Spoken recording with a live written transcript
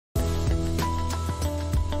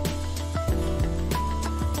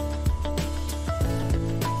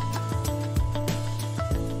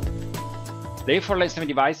Layer 4 layer 7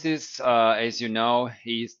 devices, as you know,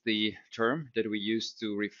 is the term that we use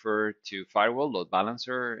to refer to firewall, load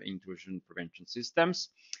balancer, intrusion prevention systems.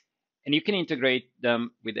 And you can integrate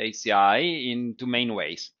them with ACI in two main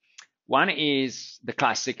ways. One is the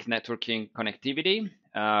classic networking connectivity,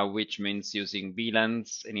 which means using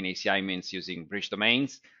VLANs, and in ACI means using bridge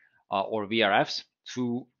domains or VRFs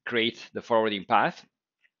to create the forwarding path.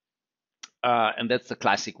 And that's the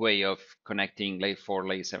classic way of connecting layer 4,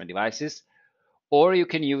 layer 7 devices. Or you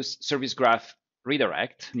can use service graph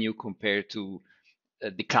redirect, new compared to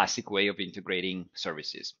the classic way of integrating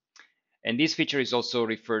services. And this feature is also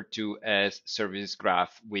referred to as service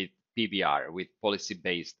graph with PBR, with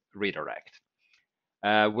policy-based redirect.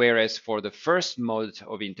 Whereas for the first mode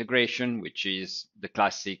of integration, which is the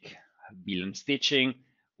classic VLAN stitching,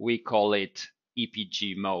 we call it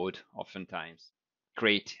EPG mode oftentimes.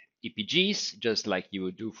 Create EPGs, just like you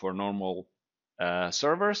would do for normal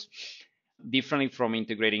servers. Differently from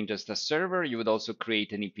integrating just a server, you would also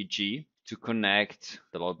create an EPG to connect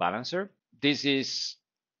the load balancer. This is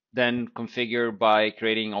then configured by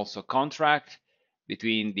creating also a contract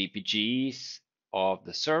between the EPGs of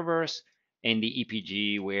the servers and the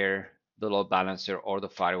EPG where the load balancer or the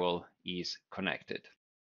firewall is connected.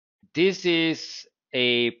 This is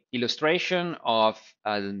an illustration of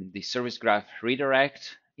the service graph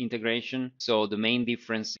redirect integration. So the main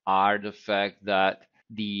difference are the fact that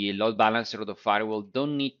the load balancer or the firewall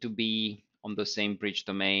don't need to be on the same bridge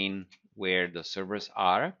domain where the servers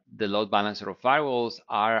are. The load balancer or firewalls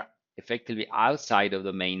are effectively outside of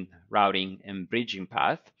the main routing and bridging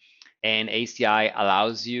path. And ACI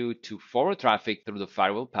allows you to forward traffic through the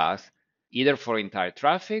firewall path, either for entire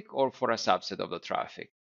traffic or for a subset of the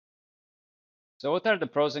traffic. So what are the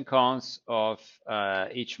pros and cons of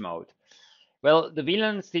each mode? Well, the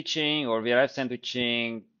VLAN stitching or VRF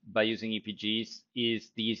sandwiching by using EPGs is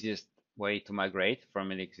the easiest way to migrate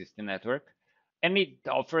from an existing network, and it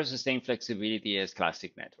offers the same flexibility as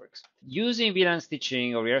classic networks. Using VLAN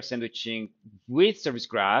stitching or VRF sandwiching with service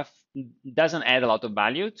graph doesn't add a lot of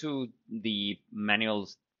value to the manual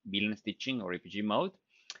VLAN stitching or EPG mode.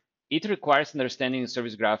 It requires understanding the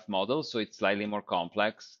service graph model, so it's slightly more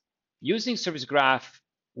complex. Using service graph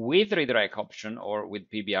with redirect option or with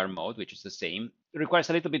PBR mode, which is the same, it requires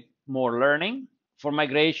a little bit more learning. For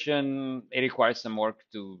migration, it requires some work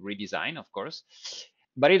to redesign, of course,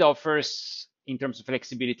 but it offers, in terms of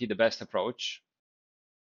flexibility, the best approach.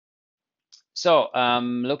 So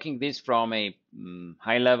looking this from a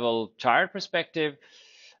high-level chart perspective,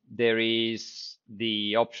 there is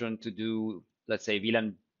the option to do, let's say,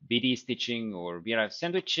 VLAN BD stitching or VRF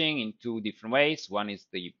sandwiching in two different ways. One is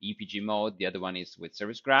the EPG mode, the other one is with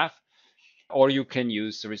service graph, or you can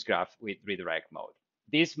use service graph with redirect mode.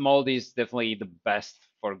 This mode is definitely the best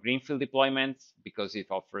for greenfield deployments because it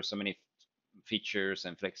offers so many features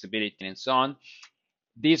and flexibility and so on.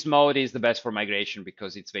 This mode is the best for migration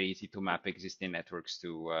because it's very easy to map existing networks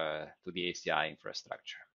to the ACI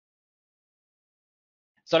infrastructure.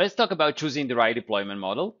 So let's talk about choosing the right deployment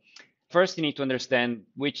model. First, you need to understand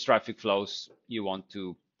which traffic flows you want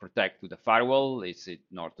to protect to the firewall. Is it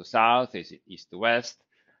north to south? Is it east to west?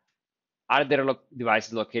 Are there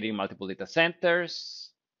devices located in multiple data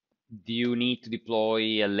centers? Do you need to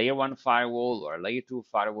deploy a layer 1 firewall or a layer 2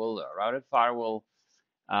 firewall or a routed firewall?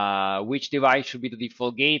 Which device should be the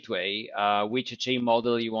default gateway? Which chain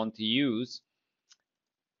model you want to use?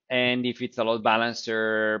 And if it's a load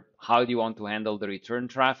balancer, how do you want to handle the return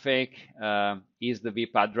traffic? Is the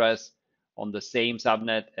VIP address on the same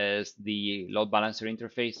subnet as the load balancer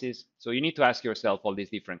interfaces? So you need to ask yourself all these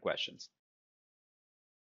different questions.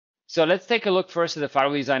 So let's take a look first at the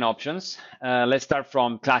firewall design options. Let's start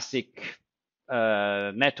from classic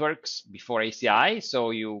networks before ACI.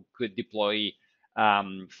 So you could deploy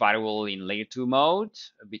firewall in layer 2 mode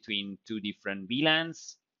between two different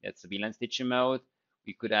VLANs. That's the VLAN stitching mode.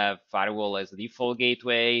 We could have firewall as the default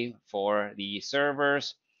gateway for the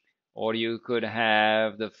servers, or you could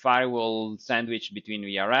have the firewall sandwich between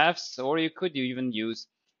VRFs, or you could even use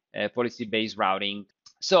policy-based routing.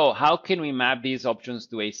 So how can we map these options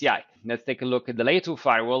to ACI? Let's take a look at the layer 2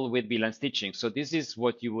 firewall with VLAN stitching. So this is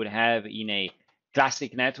what you would have in a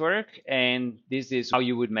classic network, and this is how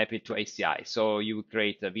you would map it to ACI. So you would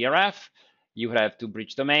create a VRF, you would have two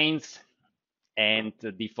bridge domains, and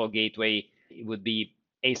the default gateway would be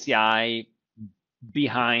ACI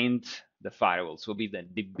behind the firewall. So it would be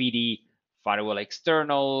the BD firewall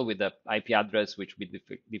external with the IP address, which would be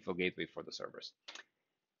the default gateway for the servers.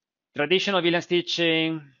 Traditional VLAN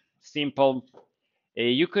stitching, simple.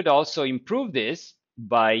 You could also improve this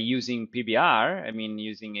by using PBR. I mean,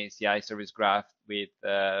 using ACI service graph with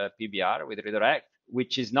PBR, with redirect,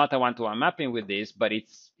 which is not a one-to-one mapping with this, but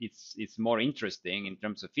it's more interesting in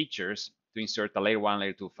terms of features to insert a layer 1,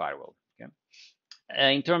 layer 2 firewall. Okay.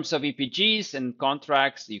 In terms of EPGs and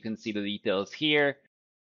contracts, you can see the details here.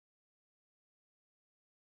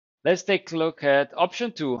 Let's take a look at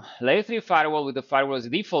option 2, layer 3 firewall with the firewall as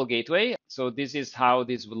default gateway. So this is how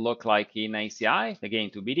this would look like in ACI.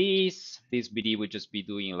 Again, 2 BDs. This BD would just be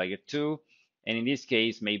doing layer 2. And in this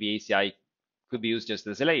case, maybe ACI could be used just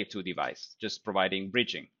as a layer 2 device, just providing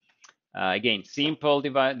bridging. Again, simple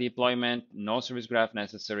deployment, no service graph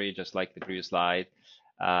necessary, just like the previous slide.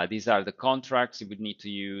 These are the contracts you would need to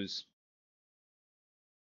use.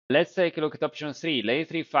 Let's take a look at option 3, layer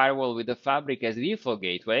 3 firewall with the fabric as default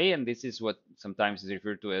gateway, and this is what sometimes is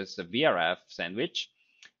referred to as a VRF sandwich.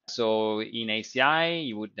 So in ACI,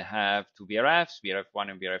 you would have 2 VRFs,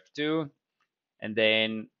 VRF1 and VRF2, and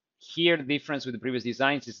then here the difference with the previous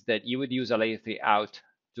designs is that you would use a layer 3 out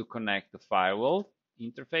to connect the firewall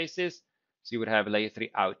interfaces. So you would have layer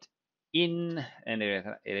 3 out in and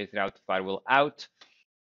a layer 3 out firewall out.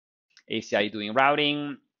 ACI doing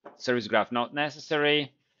routing, service graph not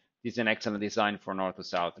necessary. This is an excellent design for north to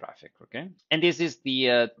south traffic, okay? And this is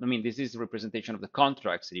the, this is the representation of the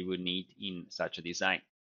contracts that you would need in such a design.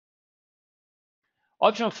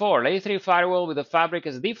 Option 4, layer 3 firewall with the fabric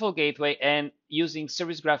as a default gateway and using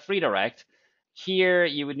service graph redirect. Here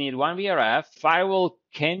you would need 1 VRF. Firewall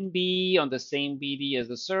can be on the same BD as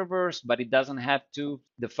the servers, but it doesn't have to.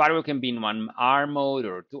 The firewall can be in 1 arm mode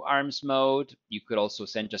or 2 arms mode. You could also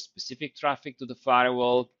send just specific traffic to the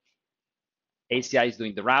firewall. ACI is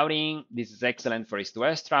doing the routing. This is excellent for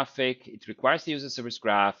east-to-west traffic. It requires the user service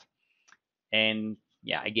graph. And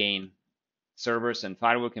yeah, again, servers and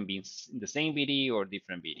firewall can be in the same BD or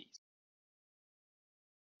different BDs.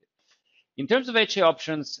 In terms of HA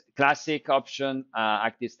options, classic option,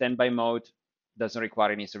 active standby mode, doesn't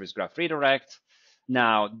require any service graph redirect.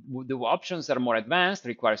 Now, the options that are more advanced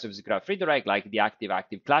require service graph redirect, like the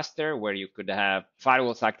active cluster, where you could have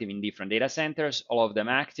firewalls active in different data centers, all of them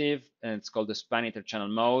active, and it's called the span interchannel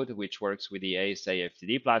mode, which works with the ASA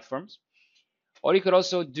FTD platforms. Or you could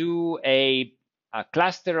also do a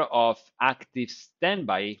cluster of active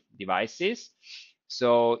standby devices.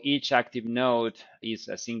 So each active node is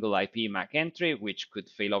a single IP MAC entry, which could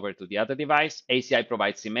fail over to the other device. ACI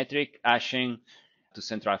provides symmetric hashing to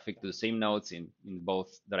send traffic to the same nodes in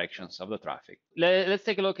both directions of the traffic. Let's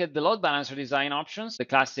take a look at the load balancer design options. The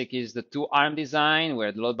classic is the 2-arm design,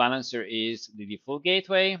 where the load balancer is the default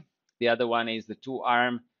gateway. The other one is the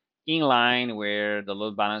 2-arm inline, where the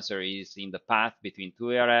load balancer is in the path between 2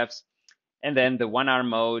 ARFs. And then the 1-arm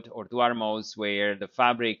mode or 2-arm modes, where the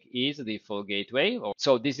fabric is the default gateway.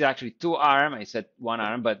 So this is actually 2-arm. I said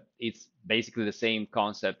 1-arm, but it's basically the same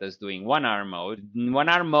concept as doing 1-arm mode. In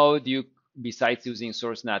 1-arm mode, besides using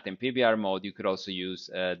SourceNAT and PBR mode, you could also use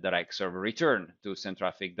direct server return to send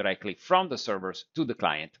traffic directly from the servers to the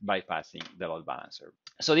client, bypassing the load balancer.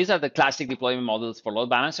 So these are the classic deployment models for load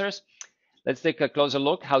balancers. Let's take a closer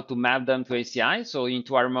look how to map them to ACI. So in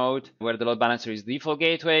 2-arm mode, where the load balancer is the default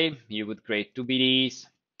gateway, you would create 2 BDs,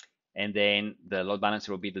 and then the load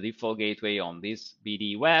balancer will be the default gateway on this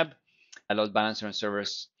BD web. A load balancer and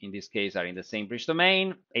servers, in this case, are in the same bridge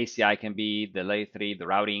domain. ACI can be the layer 3, the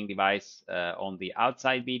routing device on the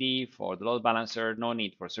outside BD for the load balancer. No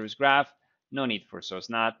need for service graph, no need for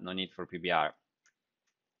SourceNAT, no need for PBR.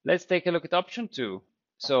 Let's take a look at option 2.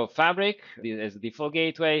 So Fabric as the default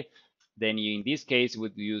gateway. Then you, in this case,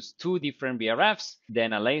 would use 2 different VRFs,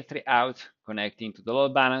 then a layer 3 out connecting to the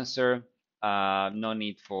load balancer. No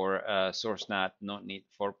need for SourceNAT, no need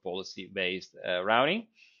for policy-based routing.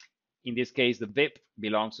 In this case, the VIP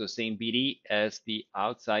belongs to the same BD as the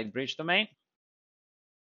outside bridge domain.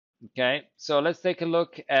 Okay, so let's take a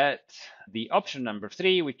look at the option number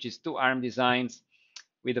 3, which is 2-arm designs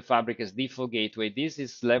with the fabric as default gateway. This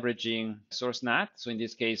is leveraging SourceNAT. So in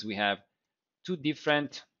this case, we have 2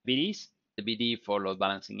 different BDs, the BD for load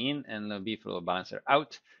balancing in and the BD for load balancer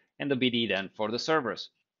out, and the BD then for the servers.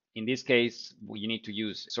 In this case, you need to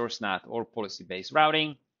use SourceNAT or policy-based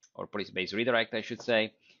routing, or policy-based redirect, I should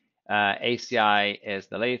say. ACI as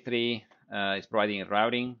the layer 3 is providing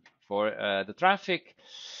routing for the traffic,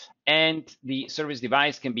 and the service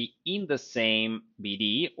device can be in the same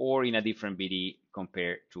BD or in a different BD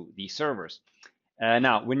compared to the servers.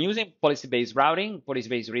 Now, when using policy-based routing,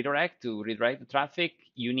 policy-based redirect to redirect the traffic,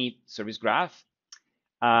 you need service graph.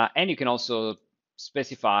 And you can also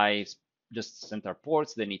specify just center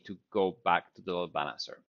ports that need to go back to the load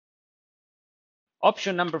balancer.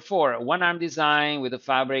 Option number 4, 1-arm design with the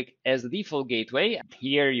fabric as the default gateway.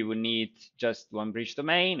 Here you would need just 1 bridge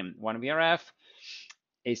domain and 1 VRF.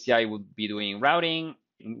 ACI would be doing routing.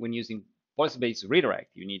 When using policy-based redirect,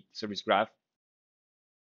 you need service graph.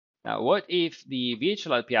 Now, what if the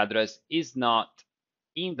VHL IP address is not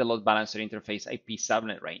in the load balancer interface IP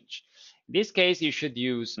subnet range? In this case, you should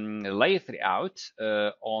use layer 3 out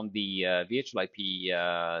on the VHL IP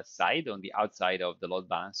side, on the outside of the load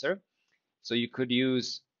balancer. So you could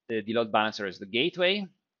use the load balancer as the gateway,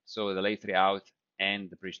 so the layer 3 out and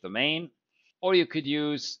the bridge domain, or you could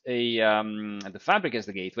use the fabric as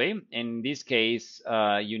the gateway. In this case,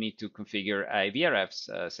 you need to configure a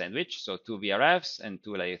VRFs sandwich, so 2 VRFs and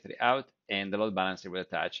 2 layer 3 out, and the load balancer will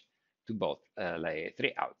attach to both layer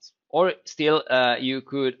 3 outs. Or still, you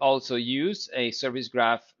could also use a service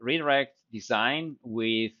graph redirect design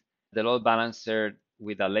with the load balancer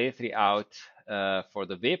with a layer 3 out for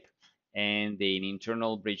the VIP and an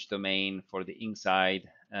internal bridge domain for the inside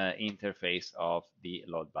interface of the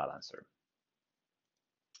load balancer.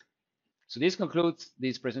 So this concludes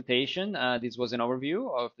this presentation. This was an overview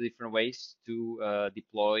of the different ways to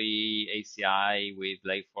deploy ACI with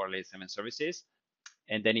layer 4, layer 7 services.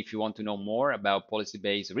 And then if you want to know more about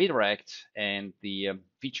policy-based redirect and the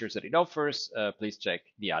features that it offers, please check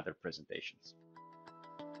the other presentations.